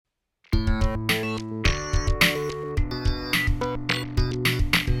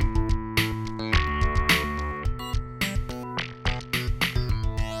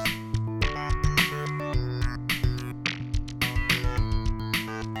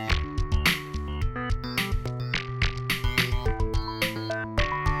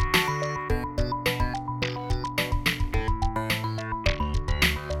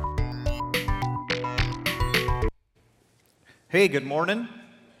Hey, good morning.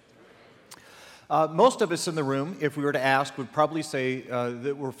 Most of us in the room, if we were to ask, would probably say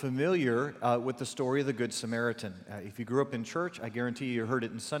that we're familiar with the story of the Good Samaritan. If you grew up in church, I guarantee you heard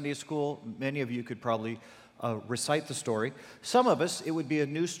it in Sunday school. Many of you could probably recite the story. Some of us, it would be a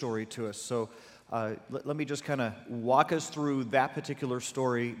new story to us. So let me just kind of walk us through that particular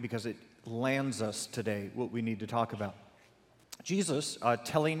story because it lands us today, what we need to talk about. Jesus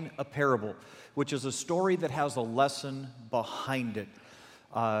telling a parable, which is a story that has a lesson behind it,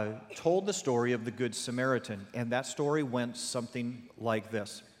 told the story of the Good Samaritan, and that story went something like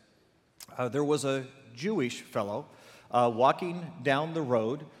this. There was a Jewish fellow walking down the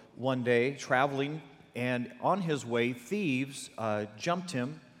road one day, traveling, and on his way, thieves jumped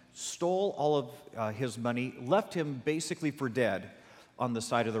him, stole all of his money, left him basically for dead on the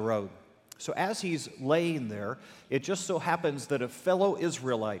side of the road. So as he's laying there, it just so happens that a fellow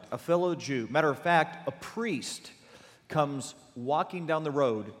Israelite, a fellow Jew, matter of fact, a priest, comes walking down the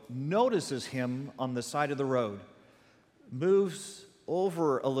road, notices him on the side of the road, moves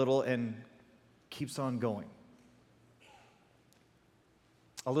over a little and keeps on going.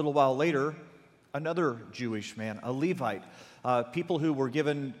 A little while later, another Jewish man, a Levite, people who were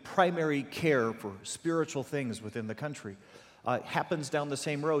given primary care for spiritual things within the country, happens down the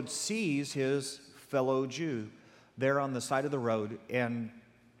same road, sees his fellow Jew there on the side of the road, and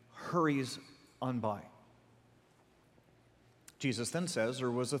hurries on by. Jesus then says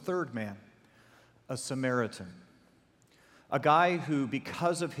there was a third man, a Samaritan, a guy who,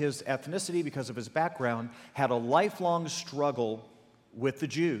 because of his ethnicity, because of his background, had a lifelong struggle with the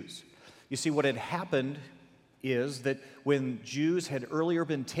Jews. You see, what had happened is that when Jews had earlier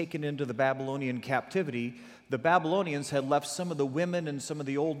been taken into the Babylonian captivity, the Babylonians had left some of the women and some of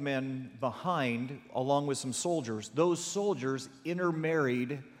the old men behind, along with some soldiers. Those soldiers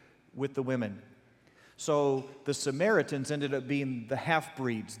intermarried with the women. So the Samaritans ended up being the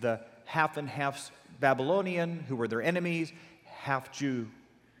half-breeds, the half and half Babylonian, who were their enemies, half Jew.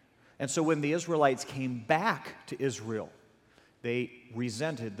 And so when the Israelites came back to Israel, they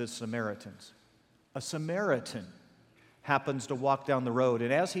resented the Samaritans. A Samaritan happens to walk down the road,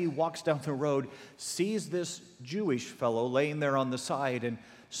 and as he walks down the road, sees this Jewish fellow laying there on the side and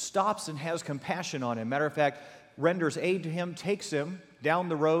stops and has compassion on him. Matter of fact, renders aid to him, takes him down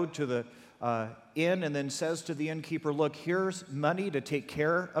the road to the inn, and then says to the innkeeper, "Look, here's money to take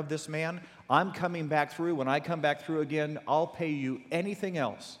care of this man. I'm coming back through. When I come back through again, I'll pay you anything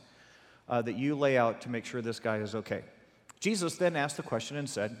else that you lay out to make sure this guy is okay." Jesus then asked the question and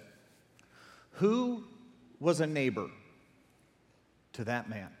said, "Who was a neighbor to that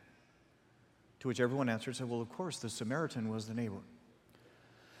man?" To which everyone answered, said, "Well, of course, the Samaritan was the neighbor."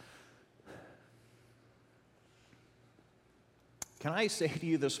 Can I say to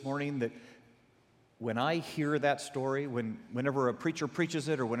you this morning that when I hear that story, whenever a preacher preaches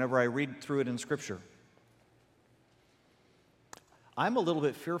it or whenever I read through it in Scripture, I'm a little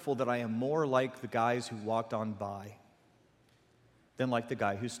bit fearful that I am more like the guys who walked on by than like the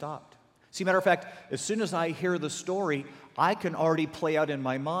guy who stopped. See, matter of fact, as soon as I hear the story, I can already play out in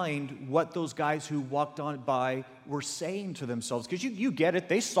my mind what those guys who walked on by were saying to themselves. Because you get it.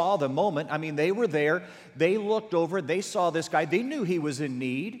 They saw the moment. I mean, they were there. They looked over. They saw this guy. They knew he was in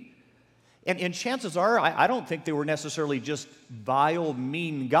need. And chances are, I don't think they were necessarily just vile,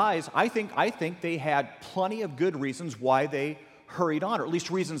 mean guys. I think they had plenty of good reasons why they hurried on, or at least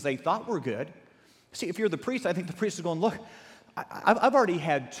reasons they thought were good. See, if you're the priest, I think the priest is going, "Look, I've already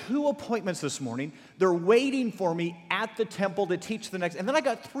had 2 appointments this morning. They're waiting for me at the temple to teach the next. And then I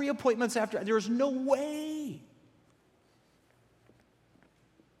got 3 appointments after. There's no way.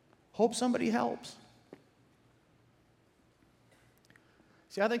 Hope somebody helps."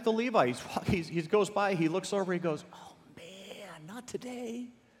 See, I think the Levite, he goes by, he looks over, he goes, "Oh man, not today.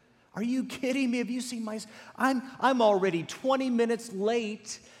 Are you kidding me? Have you seen my... I'm already 20 minutes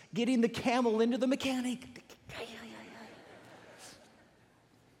late getting the camel into the mechanic."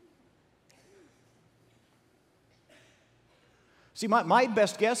 See, my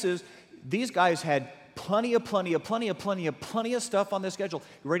best guess is these guys had plenty of stuff on the schedule.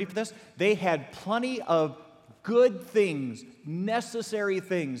 You ready for this? They had plenty of good things, necessary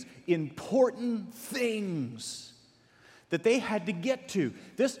things, important things that they had to get to.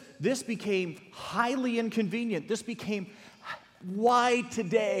 This became highly inconvenient. This became why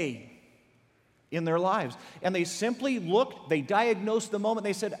today in their lives. And they simply looked, they diagnosed the moment,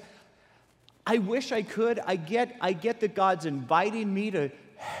 they said, "I wish I could. I get that God's inviting me to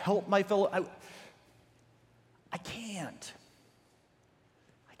help my fellow. I can't.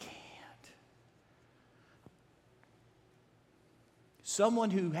 Someone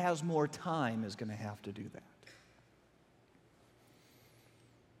who has more time is going to have to do that."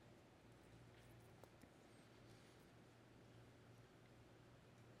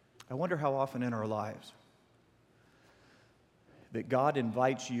 I wonder how often in our lives that God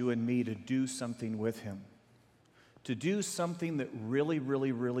invites you and me to do something with Him, to do something that really,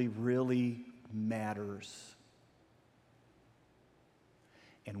 really, really, really matters.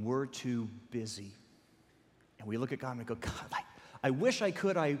 And we're too busy. And we look at God and we go, God, I wish I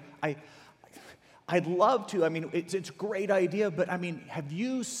could. I'd love to. I mean, it's a great idea, but I mean, have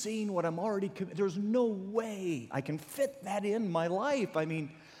you seen what I'm already, there's no way I can fit that in my life. I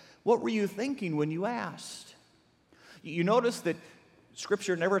mean, what were you thinking when you asked? You notice that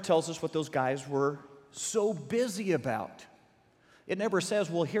Scripture never tells us what those guys were so busy about. It never says,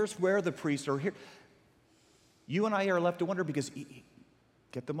 well, here's where the priests are here. You and I are left to wonder because,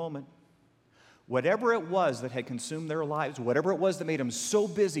 get the moment, whatever it was that had consumed their lives, whatever it was that made them so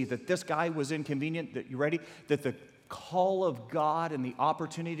busy that this guy was inconvenient, that, you ready? That the call of God and the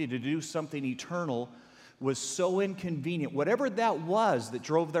opportunity to do something eternal was so inconvenient, whatever that was that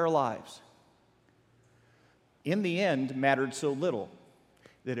drove their lives, in the end mattered so little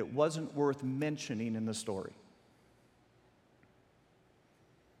that it wasn't worth mentioning in the story.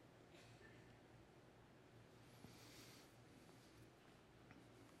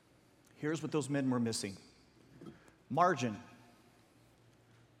 Here's what those men were missing. Margin.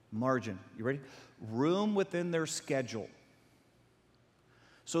 Margin. You ready? Room within their schedule.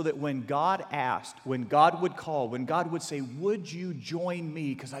 So that when God asked, when God would call, when God would say, would you join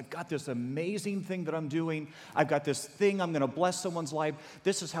me? Because I've got this amazing thing that I'm doing. I've got this thing, I'm going to bless someone's life.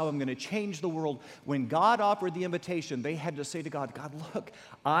 This is how I'm going to change the world. When God offered the invitation, they had to say to God, God, look,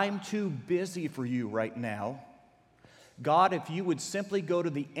 I'm too busy for you right now. God, if you would simply go to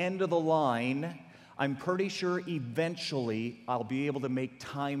the end of the line, I'm pretty sure eventually I'll be able to make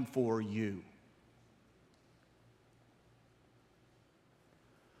time for you.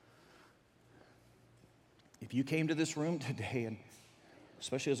 If you came to this room today, and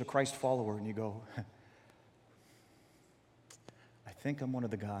especially as a Christ follower, and you go, I think I'm one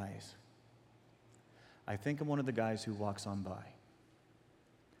of the guys. I think I'm one of the guys who walks on by.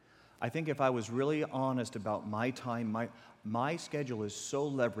 I think if I was really honest about my time, my schedule is so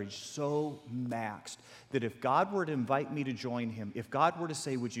leveraged, so maxed, that if God were to invite me to join Him, if God were to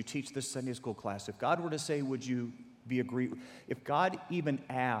say, would you teach this Sunday school class, if God were to say, would you be agreed, if God even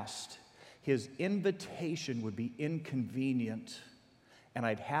asked, His invitation would be inconvenient, and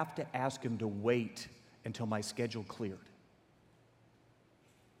I'd have to ask Him to wait until my schedule cleared.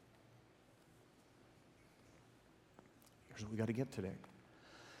 Here's what we got to get today.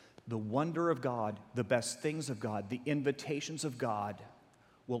 The wonder of God, the best things of God, the invitations of God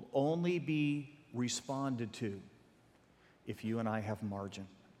will only be responded to if you and I have margin,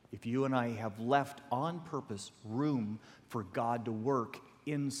 if you and I have left on purpose room for God to work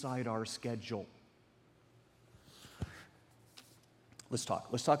inside our schedule. Let's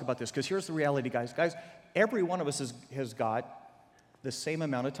talk about this, because here's the reality, guys. Guys, every one of us has got the same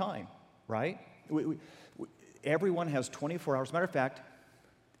amount of time, right? Everyone has 24 hours. Matter of fact,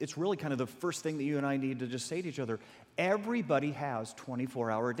 it's really kind of the first thing that you and I need to just say to each other. Everybody has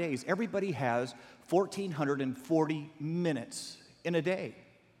 24-hour days. Everybody has 1,440 minutes in a day.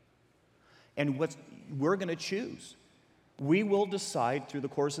 And what we're going to choose. We will decide through the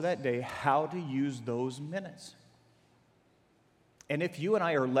course of that day how to use those minutes. And if you and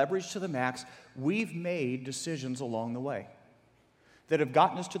I are leveraged to the max, we've made decisions along the way that have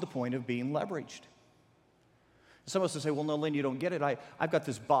gotten us to the point of being leveraged. Some of us will say, well, no, Lynn, you don't get it. I've got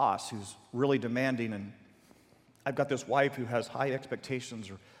this boss who's really demanding, and I've got this wife who has high expectations,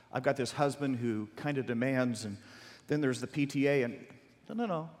 or I've got this husband who kind of demands, and then there's the PTA, and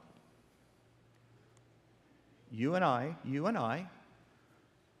no. You and I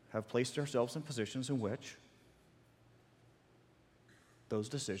have placed ourselves in positions in which those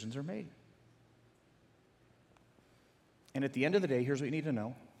decisions are made. And at the end of the day, here's what you need to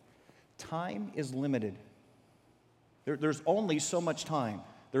know. Time is limited. There's only so much time.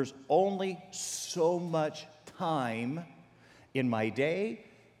 There's only so much time in my day,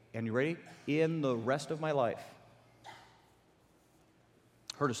 and you ready? In the rest of my life.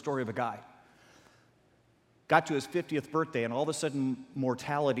 Heard a story of a guy. Got to his 50th birthday, and all of a sudden,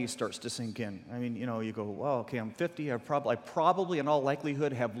 mortality starts to sink in. I mean, you go, well, okay, I'm 50. I probably, in all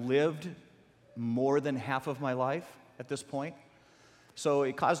likelihood, have lived more than half of my life at this point. So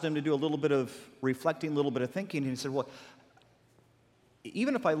it caused him to do a little bit of reflecting, a little bit of thinking, and he said, well,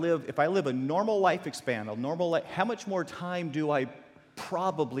 even if I live a normal life span, how much more time do I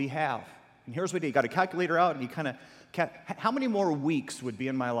probably have? And here's what he got a calculator out, and he kind of, how many more weeks would be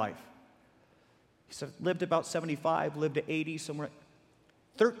in my life? He said, lived about 75, lived to 80, somewhere,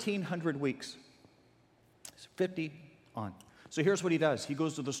 1,300 weeks. 50 on. So here's what he does. He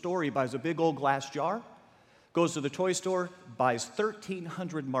goes to the store, he buys a big old glass jar, goes to the toy store, buys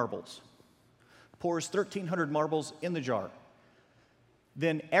 1,300 marbles, pours 1,300 marbles in the jar.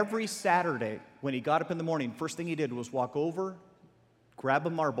 Then every Saturday, when he got up in the morning, first thing he did was walk over, grab a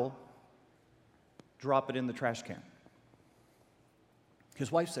marble, drop it in the trash can. His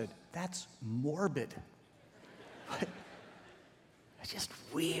wife said, "That's morbid." It's just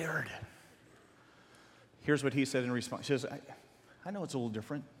weird. Here's what he said in response. He says, I know it's a little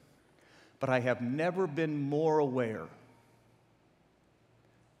different, but I have never been more aware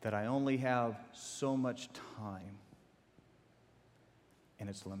that I only have so much time, and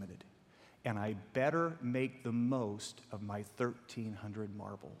it's limited. And I better make the most of my 1,300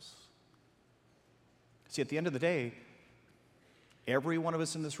 marbles. See, at the end of the day, every one of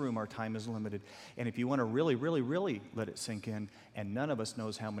us in this room, our time is limited. And if you want to really, really, really let it sink in, and none of us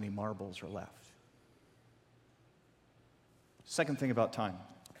knows how many marbles are left. Second thing about time.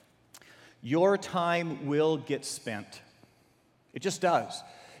 Your time will get spent. It just does.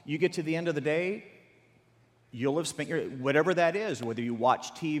 You get to the end of the day, you'll have spent whatever that is, whether you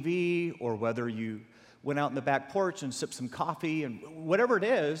watch TV or whether you went out in the back porch and sipped some coffee, and whatever it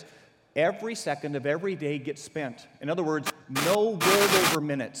is, every second of every day gets spent. In other words, no rollover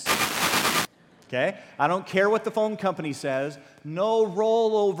minutes. Okay? I don't care what the phone company says, no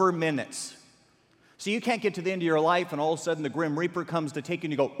rollover minutes. So you can't get to the end of your life and all of a sudden the Grim Reaper comes to take you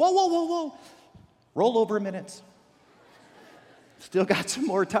and you go, whoa, whoa, whoa, whoa. Rollover minutes. Still got some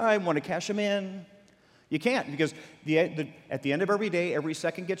more time, want to cash them in. You can't, because at the end of every day, every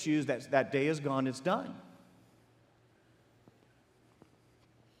second gets used, that day is gone, it's done.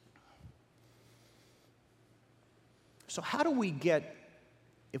 So how do we get,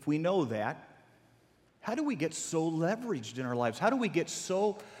 if we know that, how do we get so leveraged in our lives? How do we get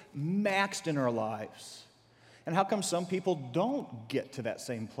so maxed in our lives? And how come some people don't get to that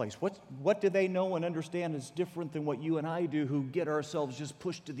same place? What do they know and understand is different than what you and I do, who get ourselves just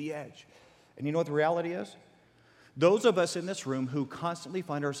pushed to the edge? And you know what the reality is? Those of us in this room who constantly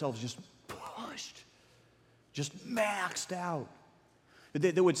find ourselves just pushed, just maxed out,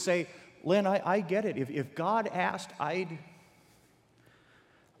 they would say, Lynn, I get it. If God asked, I'd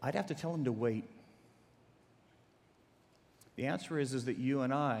have to tell him to wait. The answer is that you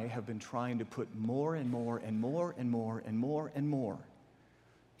and I have been trying to put more and more and more and more and more and more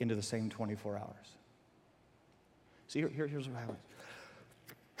into the same 24 hours. See, here's what happens.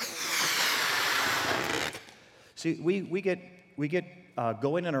 See, we get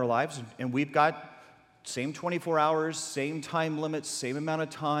going in our lives, and we've got same 24 hours, same time limits, same amount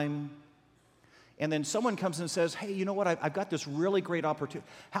of time. And then someone comes and says, hey, you know what, I've got this really great opportunity.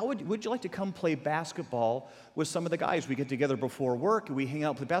 How would you like to come play basketball with some of the guys? We get together before work, and we hang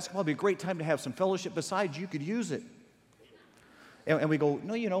out, play basketball. It'd be a great time to have some fellowship. Besides, you could use it. And we go,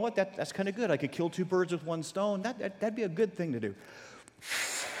 no, you know what, that's kind of good. I could kill two birds with one stone. That'd be a good thing to do.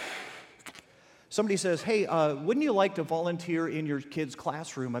 Somebody says, hey, wouldn't you like to volunteer in your kid's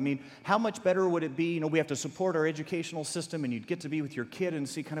classroom? I mean, how much better would it be? You know, we have to support our educational system, and you'd get to be with your kid and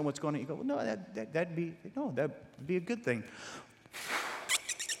see kind of what's going on. You go, well, no, that'd be a good thing.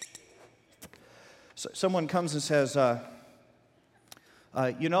 So someone comes and says, I've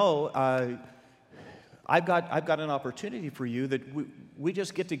got an opportunity for you that we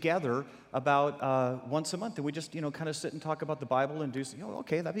just get together about once a month, and we just, kind of sit and talk about the Bible and do,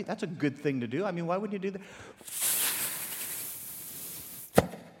 okay, that's a good thing to do. I mean, why wouldn't you do that?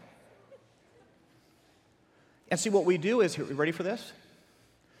 And see, what we do is, ready for this?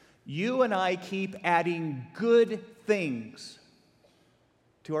 You and I keep adding good things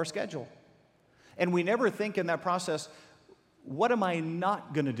to our schedule. And we never think in that process, what am I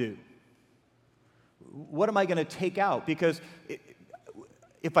not going to do? What am I going to take out? Because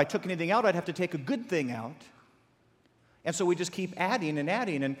if I took anything out, I'd have to take a good thing out. And so we just keep adding and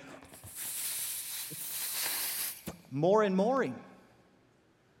adding and more and mooring.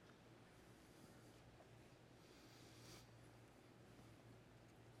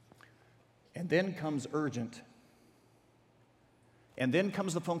 And then comes urgent. And then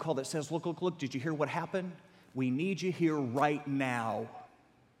comes the phone call that says, look, did you hear what happened? We need you here right now.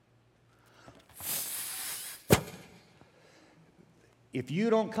 If you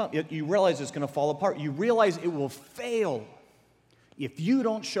don't come, you realize it's going to fall apart. You realize it will fail if you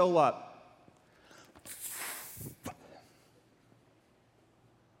don't show up.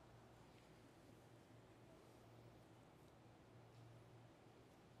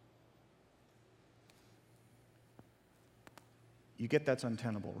 You get that's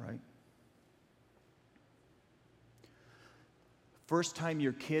untenable, right? First time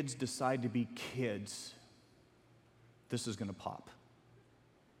your kids decide to be kids, this is going to pop.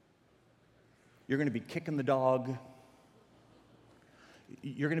 You're going to be kicking the dog.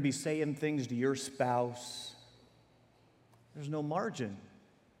 You're going to be saying things to your spouse. There's no margin.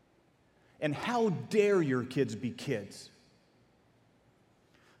 And how dare your kids be kids?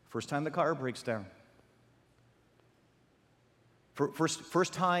 First time the car breaks down.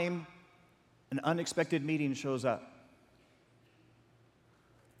 First time an unexpected meeting shows up.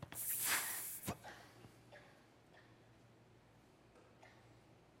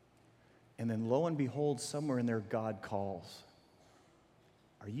 And then lo and behold, somewhere in there, God calls.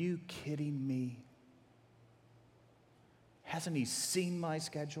 Are you kidding me? Hasn't he seen my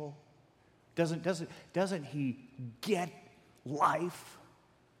schedule? Doesn't he get life?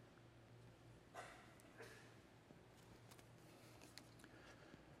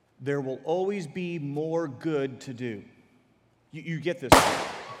 There will always be more good to do. You get this.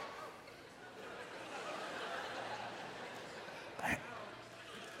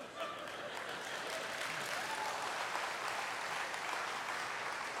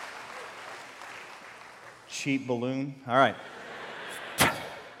 Cheap balloon. All right.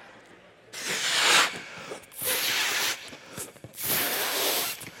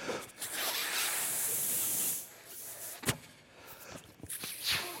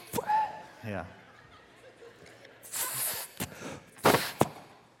 Yeah.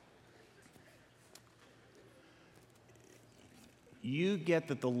 You get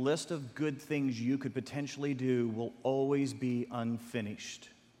that the list of good things you could potentially do will always be unfinished.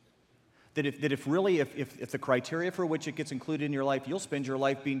 That if the criteria for which it gets included in your life, you'll spend your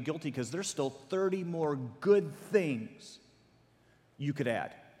life being guilty because there's still 30 more good things you could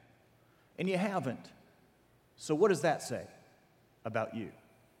add. And you haven't. So what does that say about you?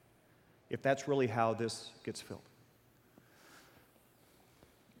 If that's really how this gets filled.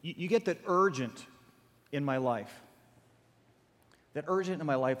 You get that urgent in my life. That urgent in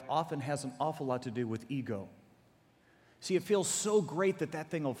my life often has an awful lot to do with ego. See, it feels so great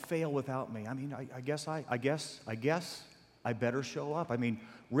that thing will fail without me. I mean, I guess I better show up. I mean,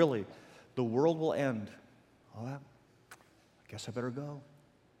 really, the world will end. Oh, I guess I better go.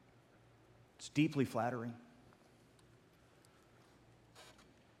 It's deeply flattering.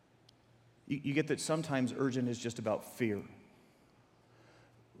 You get that sometimes urgent is just about fear.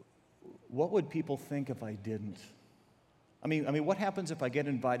 What would people think if I didn't? I mean, what happens if I get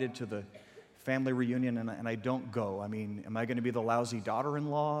invited to the family reunion and I don't go? I mean, am I going to be the lousy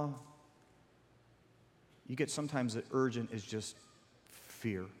daughter-in-law? You get sometimes that urgent is just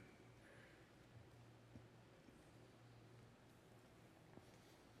fear.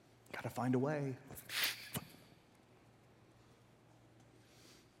 Got to find a way.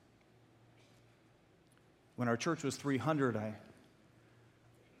 When our church was 300,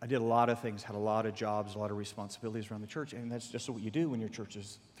 I did a lot of things, had a lot of jobs, a lot of responsibilities around the church, and that's just what you do when your church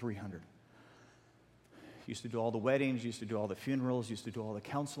is 300. Used to do all the weddings, used to do all the funerals, used to do all the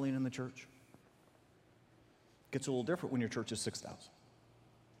counseling in the church. Gets a little different when your church is 6,000.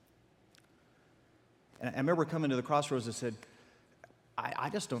 And I remember coming to the crossroads and said, I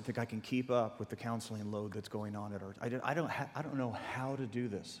just don't think I can keep up with the counseling load that's going on at our. I don't know how to do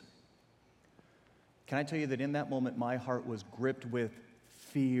this. Can I tell you that in that moment, my heart was gripped with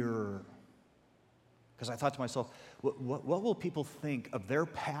fear. Because I thought to myself, what will people think of their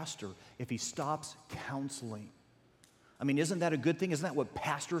pastor if he stops counseling? I mean, isn't that a good thing? Isn't that what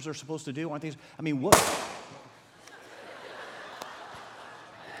pastors are supposed to do? Aren't they? I mean, what?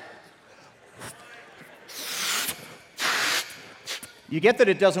 You get that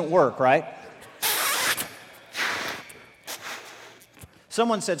it doesn't work, right?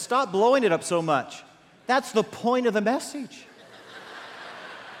 Someone said, stop blowing it up so much. That's the point of the message.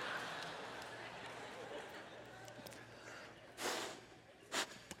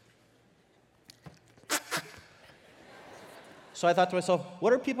 So I thought to myself,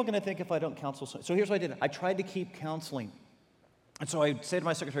 what are people going to think if I don't counsel? So here's what I did. I tried to keep counseling. And so I said to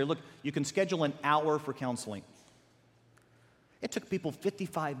my secretary, look, you can schedule an hour for counseling. It took people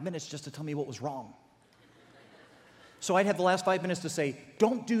 55 minutes just to tell me what was wrong. So I'd have the last 5 minutes to say,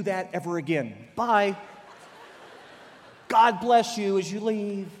 don't do that ever again. Bye. God bless you as you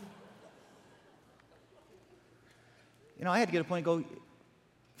leave. You know, I had to get a point and go,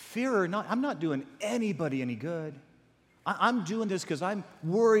 fear or not, I'm not doing anybody any good. I'm doing this because I'm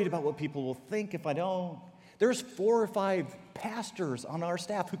worried about what people will think if I don't. There's 4 or 5 pastors on our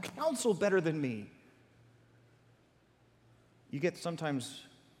staff who counsel better than me. You get sometimes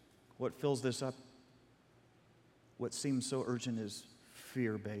what fills this up, what seems so urgent is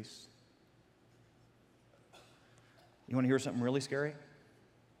fear-based. You want to hear something really scary?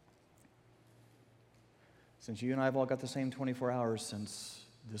 Since you and I have all got the same 24 hours, since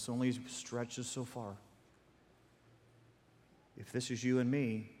this only stretches so far, if this is you and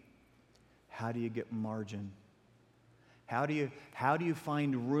me, how do you get margin? How do you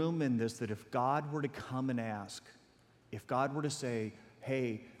find room in this that if God were to come and ask, if God were to say,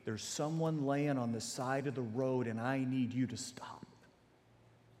 hey, there's someone laying on the side of the road and I need you to stop,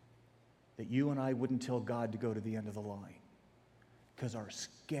 that you and I wouldn't tell God to go to the end of the line because our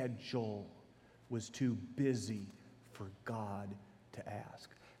schedule was too busy for God to ask.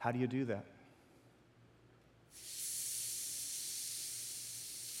 How do you do that?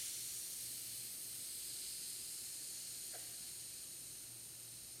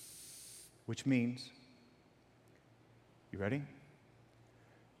 Which means, you ready?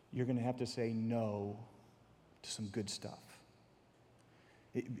 You're going to have to say no to some good stuff.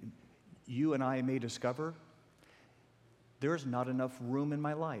 You and I may discover there's not enough room in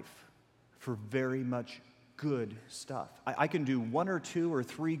my life for very much good stuff. I can do 1 or 2 or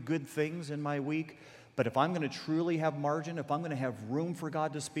 3 good things in my week, but if I'm going to truly have margin, if I'm going to have room for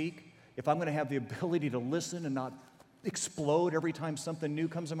God to speak, if I'm going to have the ability to listen and not explode every time something new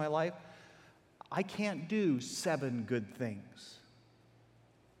comes in my life, I can't do 7 good things.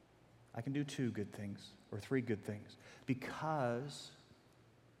 I can do 2 good things or 3 good things because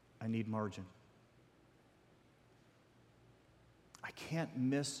I need margin. I can't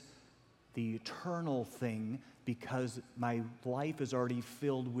miss the eternal thing because my life is already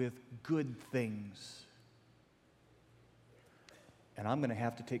filled with good things. And I'm going to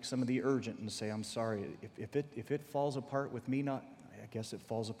have to take some of the urgent and say, I'm sorry, if it falls apart with me not, I guess it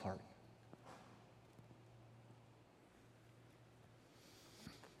falls apart.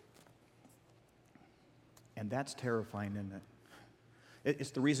 And that's terrifying, isn't it?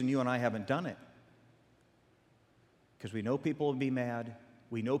 It's the reason you and I haven't done it. Because we know people will be mad.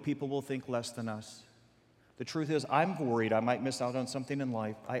 We know people will think less than us. The truth is, I'm worried I might miss out on something in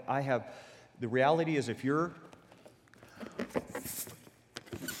life. The reality is if you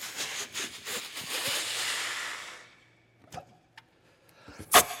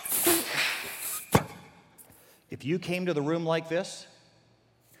came to the room like this,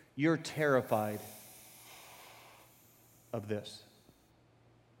 you're terrified of this.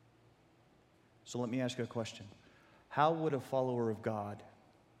 So let me ask you a question. How would a follower of God,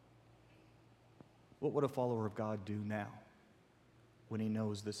 what would a follower of God do now when he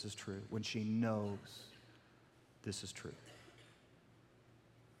knows this is true, when she knows this is true?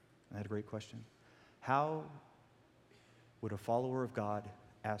 Isn't that a great question? How would a follower of God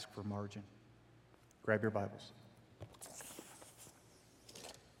ask for margin? Grab your Bibles.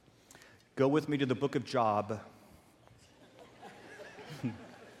 Go with me to the book of Job.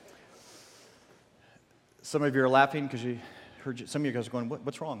 Some of you are laughing because you heard some of you guys are going,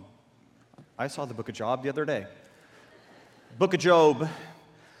 what's wrong? I saw the book of Job the other day. Book of Job.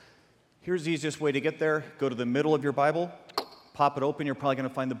 Here's the easiest way to get there. Go to the middle of your Bible, pop it open. You're probably going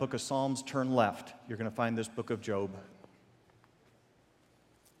to find the book of Psalms. Turn left. You're going to find this book of Job.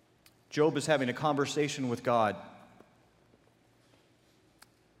 Job is having a conversation with God.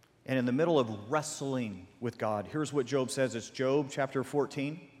 And in the middle of wrestling with God, here's what Job says. It's Job chapter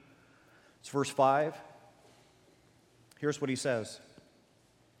 14. It's verse 5. Here's what he says.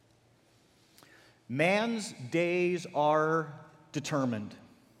 Man's days are determined.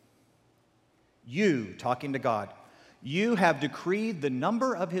 You, talking to God, you have decreed the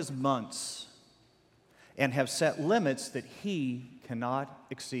number of his months and have set limits that he cannot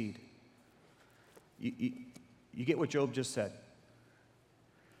exceed. You get what Job just said.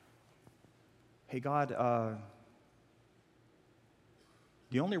 Hey, God,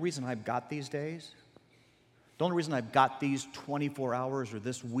 the only reason I've got these days, the only reason I've got these 24 hours or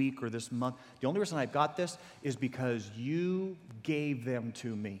this week or this month, the only reason I've got this is because you gave them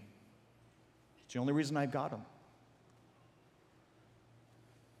to me. It's the only reason I've got them.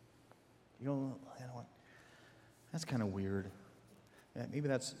 You know what? That's kind of weird. Maybe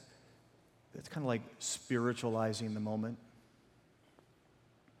that's kind of like spiritualizing the moment.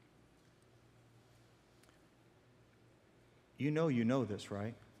 You know this,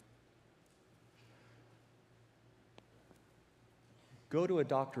 right? Go to a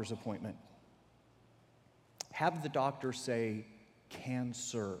doctor's appointment. Have the doctor say,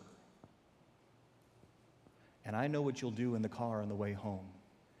 cancer. And I know what you'll do in the car on the way home.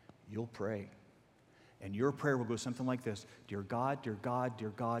 You'll pray. And your prayer will go something like this. Dear God, dear God,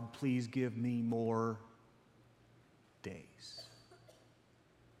 dear God, please give me more days.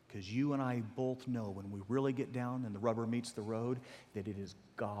 Because you and I both know when we really get down and the rubber meets the road, that it is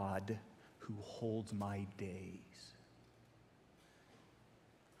God who holds my days.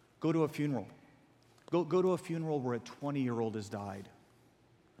 Go to a funeral. Go to a funeral where a 20-year-old has died.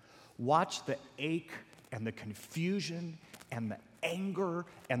 Watch the ache and the confusion and the anger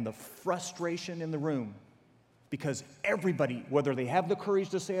and the frustration in the room, because everybody, whether they have the courage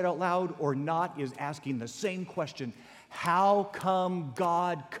to say it out loud or not, is asking the same question: how come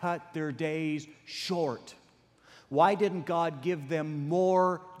God cut their days short? Why didn't God give them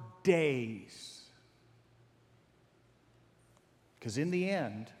more days? Because in the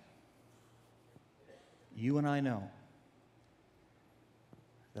end, you and I know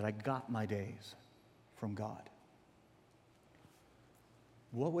that I got my days from God.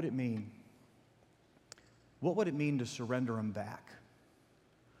 What would it mean? What would it mean to surrender them back?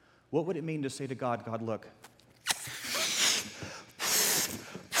 What would it mean to say to God, God, look,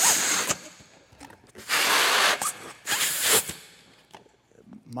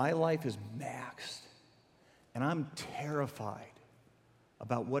 my life is maxed, and I'm terrified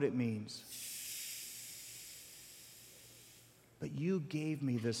about what it means. But you gave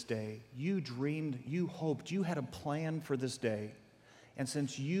me this day. You dreamed, you hoped, you had a plan for this day. And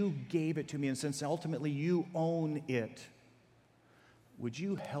since you gave it to me, and since ultimately you own it, would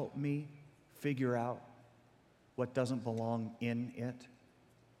you help me figure out what doesn't belong in it?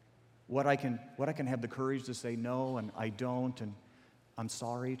 What I can have the courage to say no, and I don't, and I'm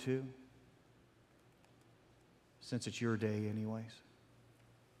sorry to, since it's your day anyways.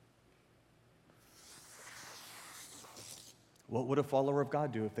 What would a follower of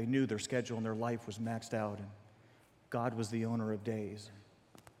God do if they knew their schedule and their life was maxed out and God was the owner of days?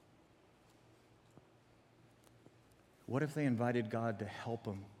 What if they invited God to help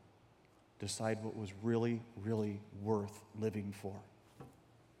them decide what was really, really worth living for?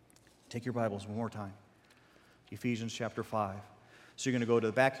 Take your Bibles one more time. Ephesians chapter 5. So you're going to go to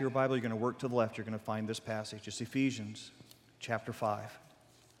the back of your Bible, you're going to work to the left, you're going to find this passage. It's Ephesians chapter 5.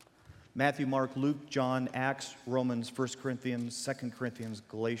 Matthew, Mark, Luke, John, Acts, Romans, 1 Corinthians, 2 Corinthians,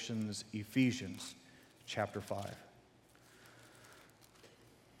 Galatians, Ephesians, chapter 5.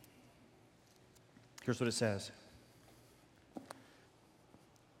 Here's what it says.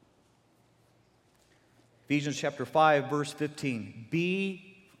 Ephesians chapter 5, verse 15.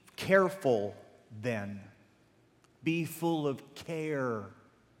 Be careful then. Be full of care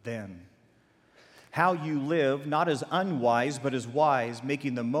then. How you live, not as unwise, but as wise,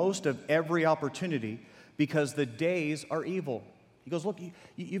 making the most of every opportunity, because the days are evil. He goes, look,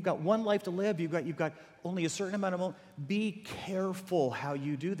 you've got one life to live. You've got only a certain amount of moment. Be careful how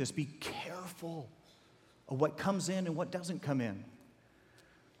you do this. Be careful of what comes in and what doesn't come in.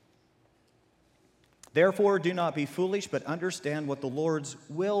 Therefore, do not be foolish, but understand what the Lord's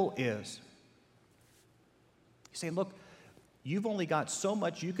will is. He's saying, look, you've only got so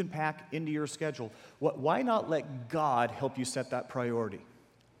much you can pack into your schedule. Why not let God help you set that priority?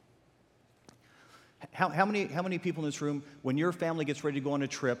 How many people in this room, when your family gets ready to go on a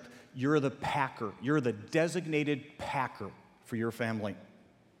trip, you're the packer, you're the designated packer for your family?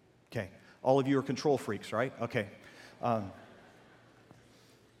 Okay, all of you are control freaks, right? Okay.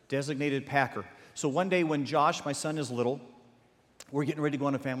 Designated packer. So one day when Josh, my son, is little, we're getting ready to go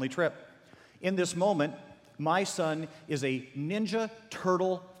on a family trip. In this moment, my son is a Ninja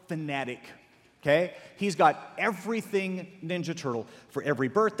Turtle fanatic, okay? He's got everything Ninja Turtle. For every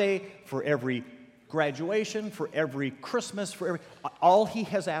birthday, for every graduation, for every Christmas, all he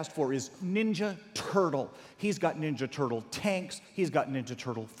has asked for is Ninja Turtle. He's got Ninja Turtle tanks, he's got Ninja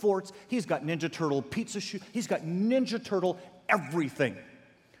Turtle forts, he's got Ninja Turtle pizza shoot, he's got Ninja Turtle everything.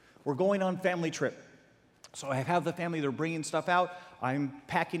 We're going on family trip. So I have the family, they're bringing stuff out, I'm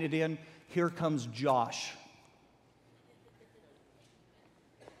packing it in. Here comes Josh.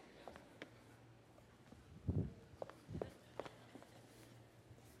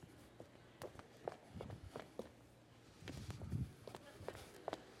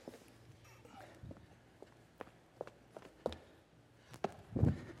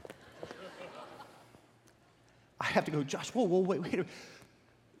 I have to go, Josh, whoa, wait.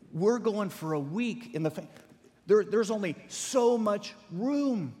 We're going for a week in the there's only so much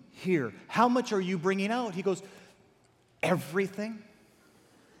room here. How much are you bringing out? He goes, everything.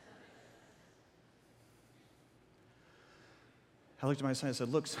 I looked at my son and I said,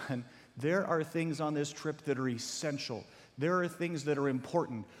 look, son, there are things on this trip that are essential. There are things that are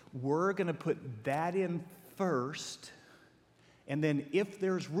important. We're going to put that in first, and then if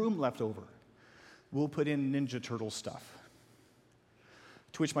there's room left over, we'll put in Ninja Turtle stuff.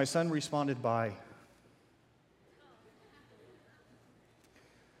 To which my son responded by,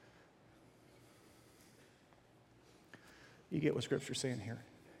 you get what Scripture's saying here.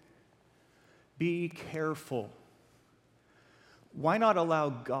 Be careful. Why not allow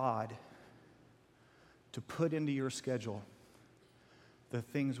God to put into your schedule the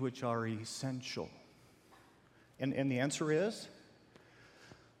things which are essential? And the answer is,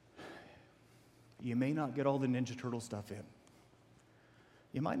 you may not get all the Ninja Turtle stuff in.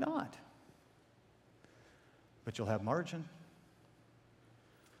 You might not. But you'll have margin.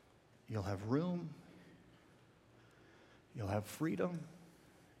 You'll have room. You'll have freedom.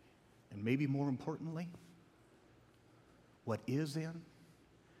 And maybe more importantly, what is in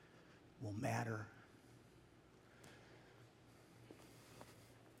will matter.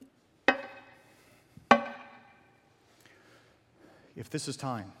 If this is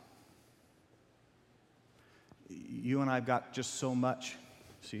time, you and I have got just so much.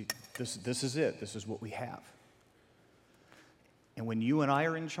 See, this is it. This is what we have. And when you and I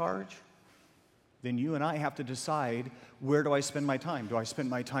are in charge, then you and I have to decide, where do I spend my time? Do I spend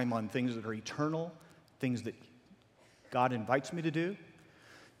my time on things that are eternal, things that God invites me to do?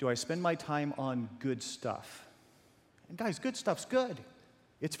 Do I spend my time on good stuff? And guys, good stuff's good.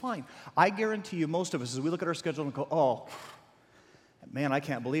 It's fine. I guarantee you, most of us, as we look at our schedule and go, oh, man, I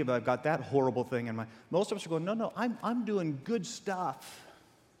can't believe I've got that horrible thing in my... Most of us are going, no, I'm doing good stuff.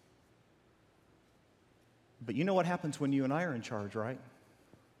 But you know what happens when you and I are in charge, right?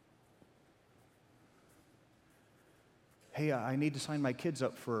 Hey, I need to sign my kids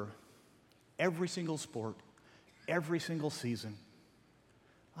up for every single sport, every single season.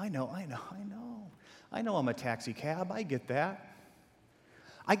 I know I'm a taxi cab. I get that.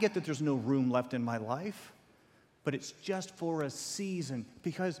 I get that there's no room left in my life, but it's just for a season,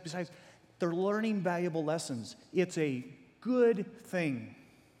 because besides, they're learning valuable lessons. It's a good thing.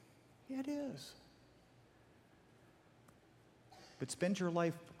 It is. But spend your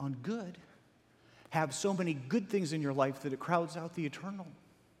life on good. Have so many good things in your life that it crowds out the eternal.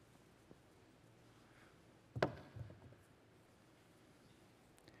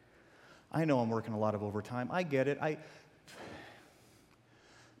 I know I'm working a lot of overtime. I get it.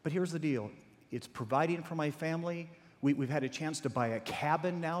 But here's the deal. It's providing for my family. We've had a chance to buy a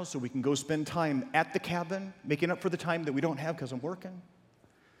cabin now so we can go spend time at the cabin, making up for the time that we don't have because I'm working.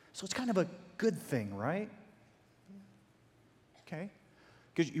 So it's kind of a good thing, right? Okay?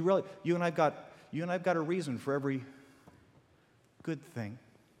 Because you and I've got a reason for every good thing.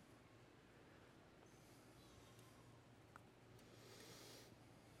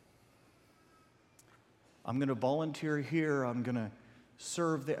 I'm going to volunteer here. I'm going to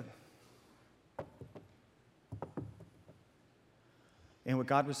serve there. And what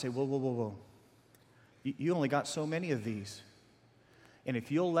God would say, whoa. You only got so many of these. And if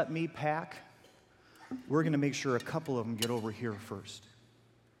you'll let me pack, we're going to make sure a couple of them get over here first.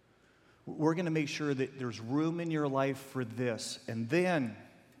 We're going to make sure that there's room in your life for this. And then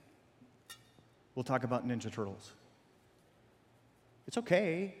we'll talk about Ninja Turtles. It's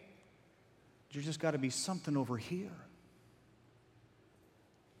okay. There's just got to be something over here.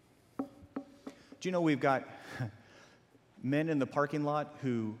 Do you know we've got men in the parking lot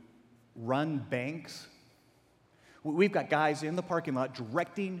who run banks? We've got guys in the parking lot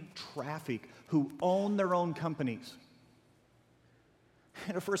directing traffic who own their own companies.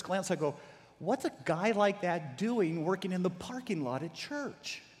 And at first glance, I go, what's a guy like that doing working in the parking lot at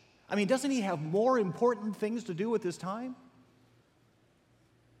church? I mean, doesn't he have more important things to do with his time?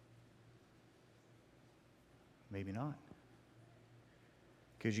 Maybe not.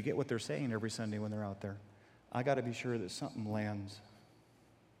 Because you get what they're saying every Sunday when they're out there. I got to be sure that something lands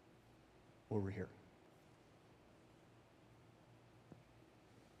over here.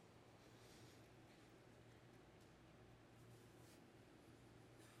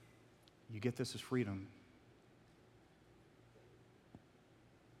 You get this as freedom.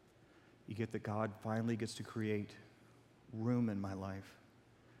 You get that God finally gets to create room in my life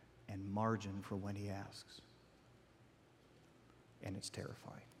and margin for when He asks. And it's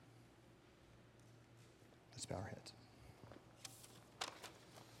terrifying. Let's bow our heads.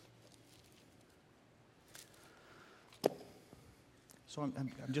 So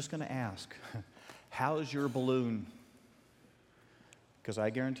I'm just going to ask, how's your balloon? Because I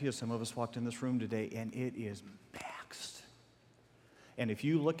guarantee you, some of us walked in this room today and it is maxed. And if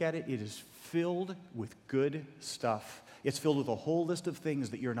you look at it, it is filled with good stuff. It's filled with a whole list of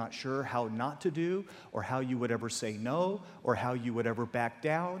things that you're not sure how not to do, or how you would ever say no, or how you would ever back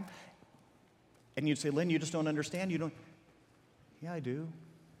down. And you'd say, Lynn, you just don't understand. You don't. Yeah, I do.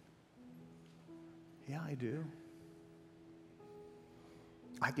 Yeah, I do.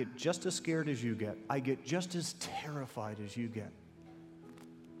 I get just as scared as you get. I get just as terrified as you get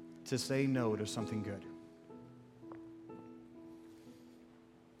to say no to something good.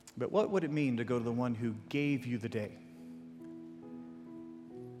 But what would it mean to go to the one who gave you the day,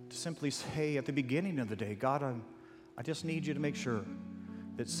 to simply say at the beginning of the day, God, I just need you to make sure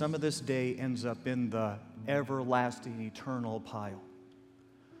that some of this day ends up in the everlasting, eternal pile.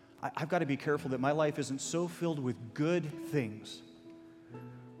 I've got to be careful that my life isn't so filled with good things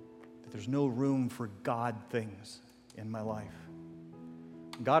that there's no room for God things in my life.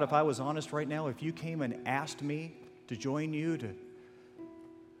 God, if I was honest right now, if you came and asked me to join you, to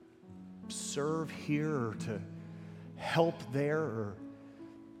serve here or to help there or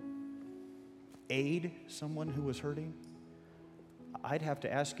aid someone who was hurting, I'd have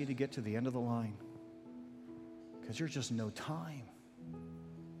to ask you to get to the end of the line because there's just no time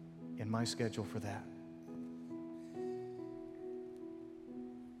in my schedule for that.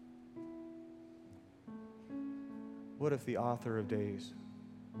 What if the author of days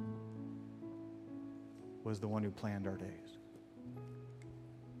was the one who planned our days?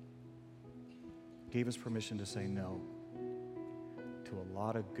 Gave us permission to say no to a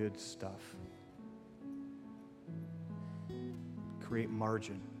lot of good stuff. Create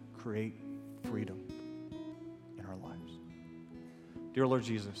margin, create freedom in our lives. Dear Lord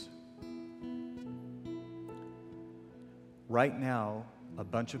Jesus, right now, a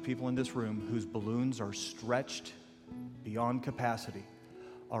bunch of people in this room whose balloons are stretched beyond capacity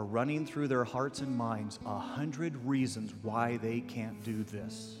are running through their hearts and minds 100 reasons why they can't do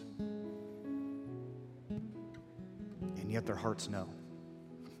this. And yet their hearts know.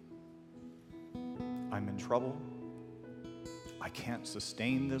 I'm in trouble. I can't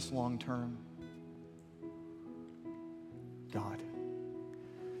sustain this long term. God,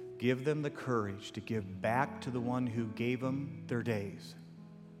 give them the courage to give back to the one who gave them their days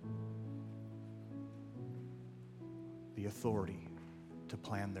the authority to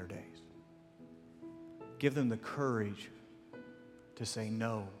plan their days. Give them the courage to say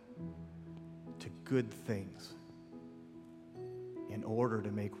no to good things in order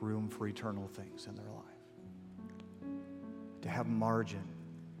to make room for eternal things in their life. To have margin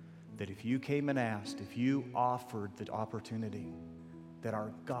that if you came and asked, if you offered the opportunity, that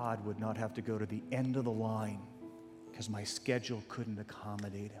our God would not have to go to the end of the line because my schedule couldn't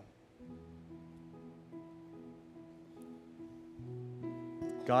accommodate him.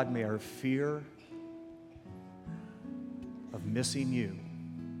 God, may our fear of missing you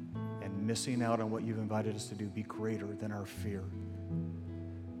and missing out on what you've invited us to do be greater than our fear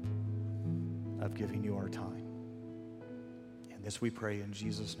of giving you our time. And this we pray in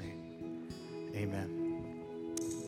Jesus' name. Amen.